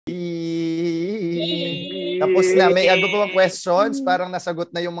Tapos na, may ano pa bang questions? Parang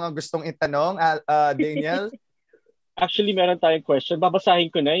nasagot na yung mga gustong itanong, Daniel. Actually, meron tayong question. Babasahin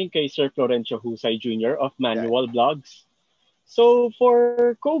ko na yung kay Sir Florencio Husay Jr. of Manual Vlogs. So,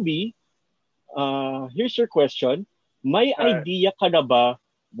 for Kobe, here's your question. May idea ka na ba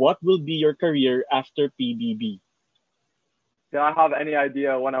what will be your career after PBB? Did I have any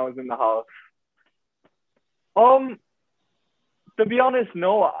idea when I was in the house? To be honest,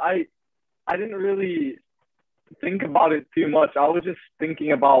 no. I didn't really think about it too much. I was just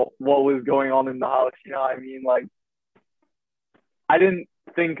thinking about what was going on in the house. You know what I mean? Like, I didn't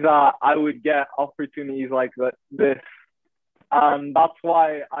think that I would get opportunities like this. And that's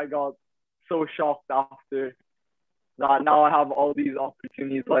why I got so shocked after that. Now I have all these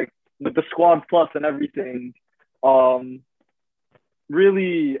opportunities, like with the Squad Plus and everything.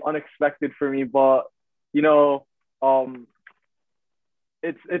 Really unexpected for me, but you know,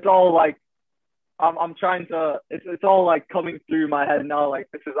 it's all like I'm trying to. It's all like coming through my head now.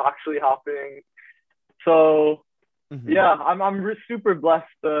 Like this is actually happening. So yeah, I'm super blessed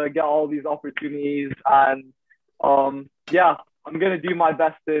to get all these opportunities, and yeah, I'm gonna do my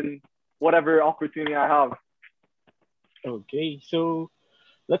best in whatever opportunity I have. Okay, so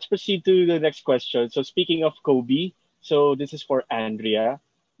let's proceed to the next question. So speaking of Kobe, so this is for Andrea.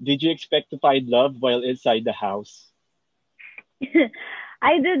 Did you expect to find love while inside the house?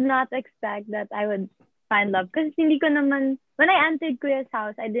 I did not expect that I would find love because hindi ko naman, when I entered Kuya's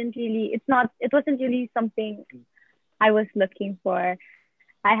house, it wasn't really something I was looking for.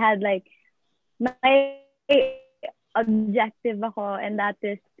 I had like my objective ako, and that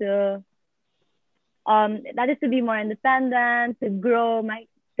is to be more independent, to grow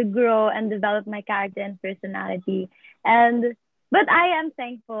and develop my character and personality. But I am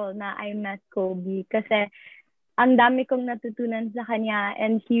thankful na I met Kobe kasi ang dami kong natutunan sa kanya,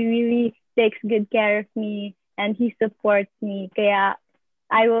 and he really takes good care of me and he supports me. Kaya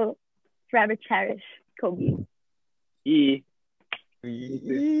I will forever cherish Kobe.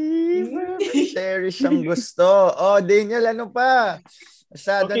 Cherish ang gusto. Oh, Daniel, ano pa?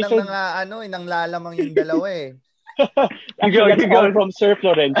 Masyado Okay, nang lalamang yung dalawa eh. Actually, that's all from Sir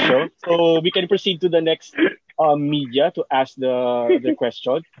Florencio. So we can proceed to the next media to ask the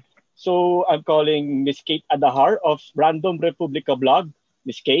question. So I'm calling Miss Kate Adahar of Random Republica Blog.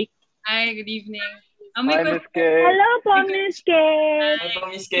 Miss Kate. Hi, good evening. Hi, Miss Kate. Hello po, Miss Kate. Hello,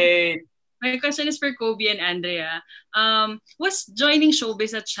 Miss Kate. My question is for Kobe and Andrea. Was joining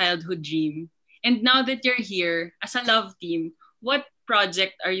showbiz a childhood dream? And now that you're here as a love team, what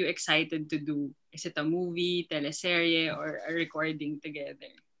project are you excited to do? Is it a movie, teleserye, or a recording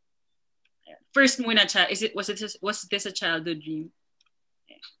together? First muna, was this a childhood dream?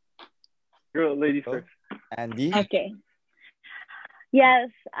 Girl, ladies first. Andy? Okay.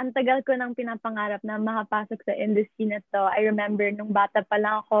 Yes, ang tagal ko nang pinapangarap na makapasok sa industry na to. I remember nung bata pa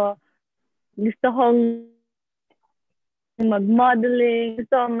lang ako, gusto kong mag-modeling,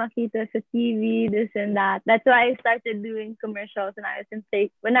 gusto kong makita sa TV, this and that. That's why I started doing commercials when I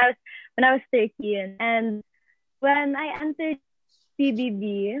was 13. And when I entered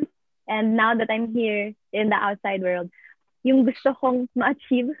PBB, and now that I'm here in the outside world, yung gusto kong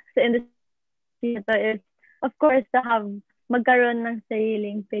ma-achieve sa industry ito is, of course, to have magkaroon ng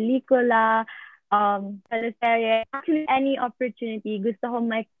sariling pelikula, teleserye, actually any opportunity. Gusto kong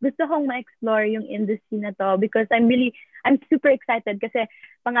ma-explore yung industry na to because I'm super excited kasi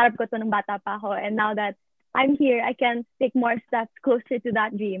pangarap ko to nung bata pa ako, and now that I'm here, I can take more steps closer to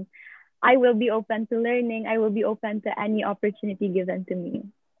that dream. I will be open to learning. I will be open to any opportunity given to me.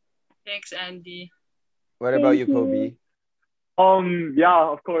 Thanks, Andy. What about you, Kobe? Yeah,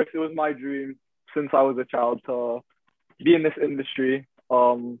 of course, it was my dream since I was a child to be in this industry.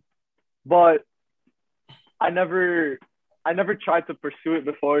 But I never tried to pursue it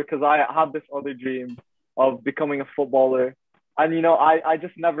before because I had this other dream of becoming a footballer. And, you know, I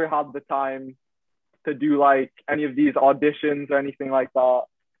just never had the time to do like any of these auditions or anything like that.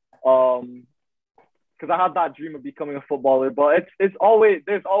 Because I had that dream of becoming a footballer, but there's always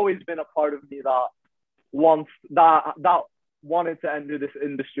been a part of me that wanted to enter this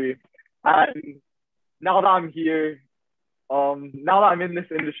industry. And now that I'm here, now that I'm in this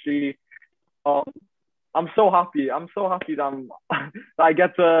industry, I'm so happy. I'm so happy that I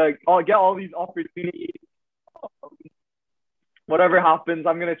get to get all these opportunities. Whatever happens,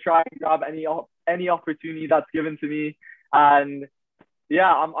 I'm gonna try and grab any opportunity that's given to me, and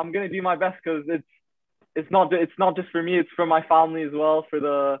yeah, I'm gonna do my best because it's not just for me, it's for my family as well, for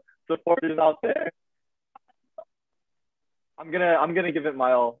the supporters out there. I'm gonna give it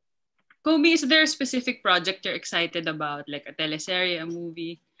my all. Kobe, is there a specific project you're excited about, like a teleserye, a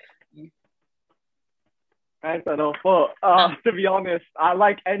movie? Kahit ano po. To be honest, I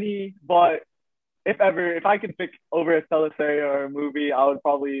like any, but if I could pick over a teleserye or a movie, I would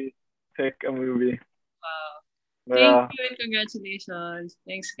probably pick a movie. Wow. Yeah. Thank you and congratulations.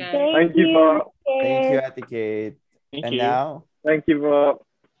 Thanks, guys. Thank you po. Thank you, Ate Kate. Thank And you. now, Thank you po.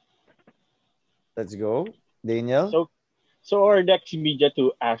 let's go. Daniel? So our next media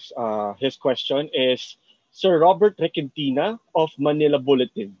to ask his question is Sir Robert Requentina of Manila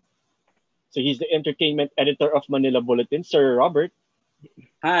Bulletin. So he's the entertainment editor of Manila Bulletin. Sir Robert.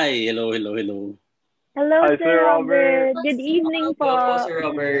 Hi, hello. Hello, Hi, Sir Sir Robert. Robert. Good evening po. Hello po, Sir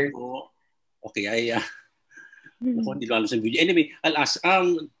Robert. Okay, hindi ko alam sa video. Anyway, I'll ask.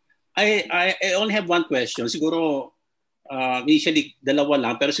 I only have one question. Siguro, initially, dalawa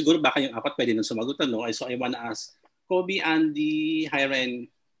lang. Pero siguro baka yung apat pwede nang sumagot. No? So I wanna ask, Kobi, Andy, Hyra, and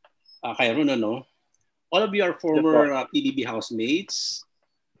Kyron, no? All of you are former PBB housemates.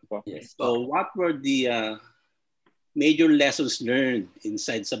 Yes, So what were the major lessons learned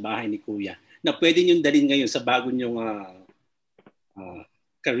inside sa bahay ni Kuya na pwede niyong dalhin ngayon sa bago niyong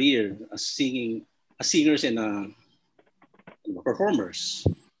career as singers and performers?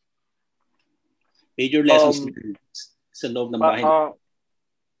 Major lessons learned sa loob ng bahay.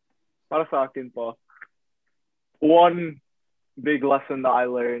 Para sa akin po, one big lesson that I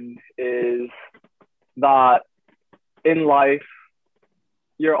learned is that in life,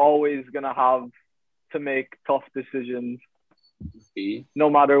 you're always gonna have to make tough decisions, no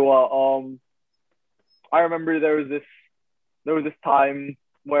matter what. I remember there was this time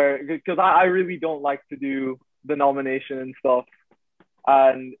where, because I really don't like to do the nomination and stuff,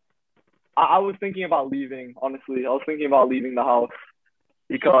 and I was thinking about leaving. Honestly, I was thinking about leaving the house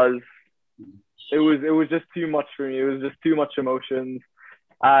because it was just too much for me. It was just too much emotions,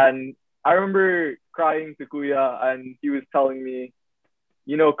 and I remember crying to Kuya, and he was telling me,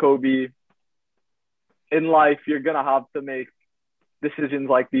 Kobi, in life, you're going to have to make decisions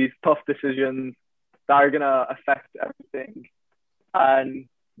like these, tough decisions that are going to affect everything. And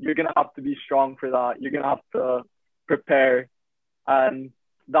you're going to have to be strong for that. You're going to have to prepare. And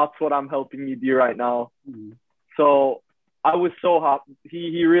that's what I'm helping you do right now. Mm-hmm. So I was so happy.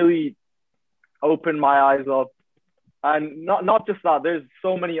 He really opened my eyes up. And not just that, there's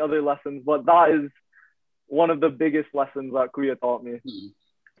so many other lessons, but that is one of the biggest lessons that Kuya taught me.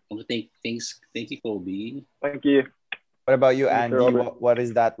 Thank you, Kobi. Thank you. What about you, Andy? What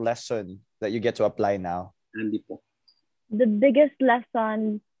is that lesson that you get to apply now? Andy po. The biggest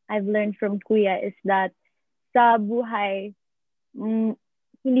lesson I've learned from Kuya is that sa buhay,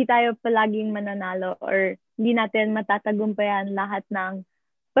 hindi tayo palaging mananalo or hindi natin matatagumpayan lahat ng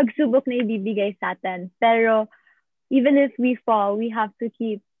pagsubok na ibibigay sa atin. Pero even if we fall, we have to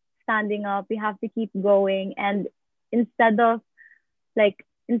keep standing up. We have to keep going. And instead of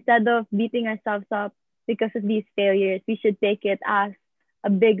beating ourselves up because of these failures, we should take it as a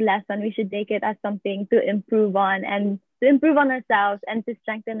big lesson. We should take it as something to improve on and to improve on ourselves and to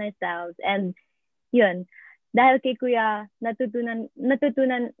strengthen ourselves. And yun, dahil kay Kuya, natutunan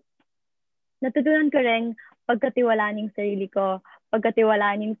ko rin pagkatiwalaan yung sarili ko,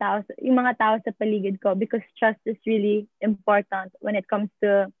 pagkatiwalaan yung mga tao sa paligid ko, because trust is really important when it comes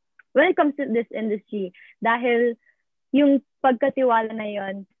to this industry. Dahil yung pagkatiwala na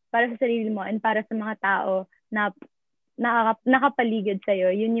yon para sa sarili mo and para sa mga tao na nakapaligid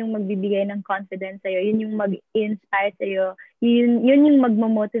sa'yo, yun yung magbibigay ng confidence sa'yo, yun yung mag-inspire sa'yo, yun yung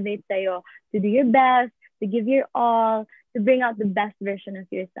magmamotivate sa'yo to do your best, to give your all, to bring out the best version of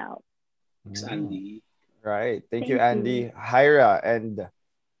yourself. Thanks, Andy. Right. Thank you, Andy. Hyra and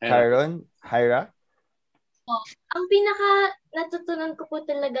Kyron. Hyra? Ang pinaka natutunan ko po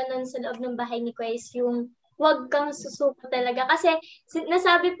talaga nun sa loob ng bahay ni Kuya is yung huwag kang susuko talaga. Kasi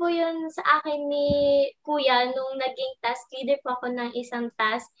nasabi po yun sa akin ni Kuya nung naging task leader po ako ng isang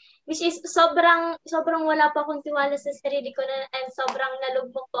task, which is sobrang wala pa akong tiwala sa sarili ko and sobrang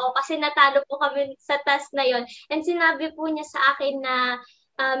nalugmok po ako kasi natalo po kami sa task na yon. And sinabi po niya sa akin na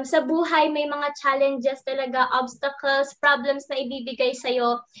sa buhay may mga challenges talaga, obstacles, problems na ibibigay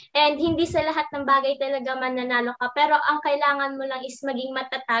sa'yo. And hindi sa lahat ng bagay talaga mananalo ka. Pero ang kailangan mo lang is maging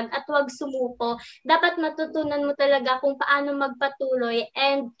matatag at huwag sumuko. Dapat matutunan mo talaga kung paano magpatuloy.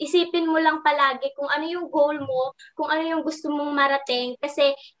 And isipin mo lang palagi kung ano yung goal mo, kung ano yung gusto mong marating.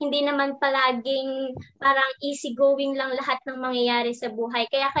 Kasi hindi naman palaging parang easy going lang lahat ng mangyayari sa buhay.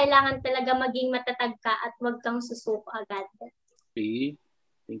 Kaya kailangan talaga maging matatag ka at huwag kang susuko agad. Okay.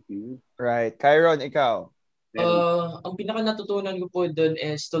 Thank you. Right. Kyron, ikaw? Ang pinaka natutunan ko po dun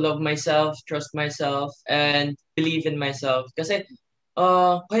is to love myself, trust myself, and believe in myself. Kasi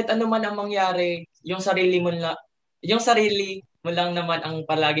kahit ano man ang mangyari, yung sarili mo lang naman ang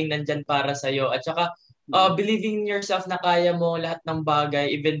palaging nandyan para sa'yo. At saka believing in yourself na kaya mo lahat ng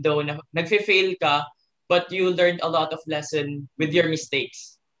bagay even though nagfe-fail ka, but you learned a lot of lesson with your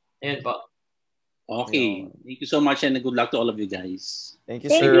mistakes. Ayun po. Okay. Thank you so much and good luck to all of you guys. Thank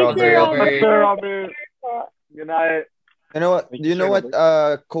you, Sir Robert. Sir Robert. Good night. You know what,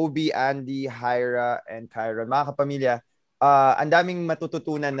 Kobi, Andy, Hyra, and Kyron, mga kapamilya, ang daming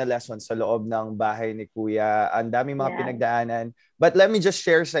matututunan na lessons sa loob ng bahay ni Kuya. Ang daming mga pinagdaanan. But let me just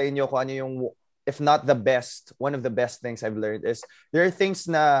share sa inyo kung ano yung, if not the best, one of the best things I've learned is there are things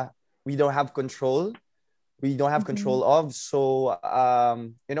na we don't have control. We don't have control of. So,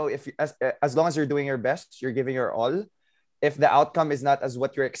 if as long as you're doing your best, you're giving your all. If the outcome is not as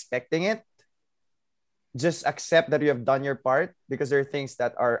what you're expecting it, just accept that you have done your part because there are things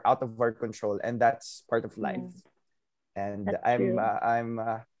that are out of our control, and that's part of life. And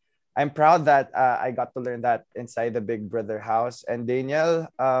I'm proud that I got to learn that inside the Big Brother house. And Daniel,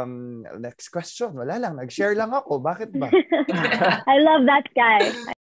 next question. Wala lang, nag-share lang ako. Bakit ba? I love that guy.